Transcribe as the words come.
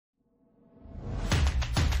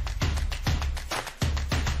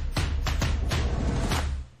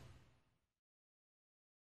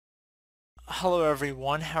Hello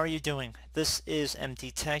everyone, how are you doing? This is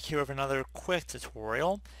MD Tech here with another quick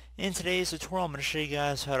tutorial. In today's tutorial I'm going to show you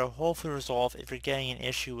guys how to hopefully resolve if you're getting an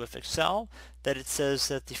issue with Excel that it says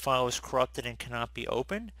that the file is corrupted and cannot be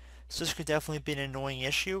opened. So this could definitely be an annoying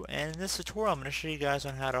issue, and in this tutorial I'm going to show you guys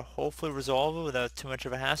on how to hopefully resolve it without too much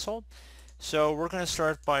of a hassle. So we're going to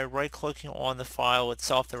start by right clicking on the file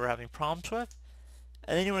itself that we're having problems with,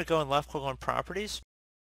 and then you want to go and left click on properties.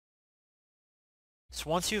 So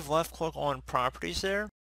once you've left click on properties there,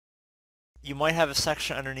 you might have a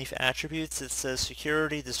section underneath attributes that says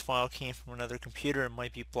security. This file came from another computer and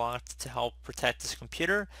might be blocked to help protect this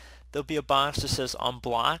computer. There'll be a box that says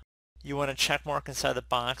unblock. You want to check mark inside the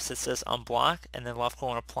box that says unblock and then left click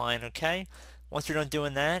on apply and OK. Once you're done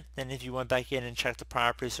doing that, then if you went back in and checked the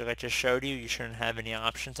properties like I just showed you, you shouldn't have any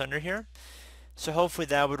options under here. So hopefully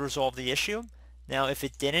that would resolve the issue. Now if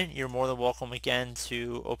it didn't, you're more than welcome again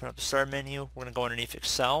to open up the start menu. We're going to go underneath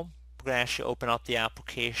Excel. We're going to actually open up the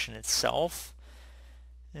application itself.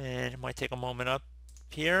 And it might take a moment up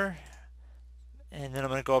here. And then I'm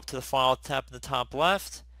going to go up to the File tab in the top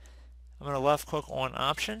left. I'm going to left click on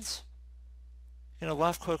Options. I'm going to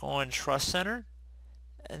left click on Trust Center.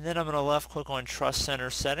 And then I'm going to left click on Trust Center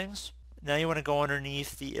Settings. Now you want to go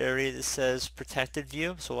underneath the area that says Protected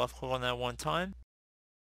View. So left click on that one time.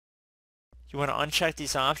 You want to uncheck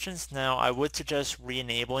these options. Now I would suggest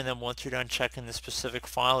re-enabling them once you're done checking the specific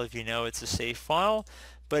file if you know it's a safe file.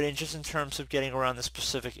 But just in terms of getting around the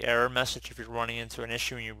specific error message, if you're running into an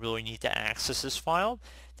issue and you really need to access this file,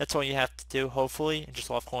 that's all you have to do, hopefully, and just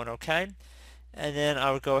left click on OK. And then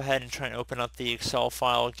I would go ahead and try and open up the Excel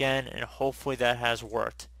file again, and hopefully that has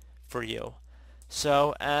worked for you.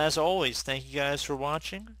 So as always, thank you guys for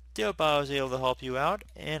watching. I hope I was able to help you out,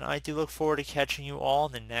 and I do look forward to catching you all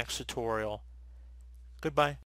in the next tutorial. Goodbye.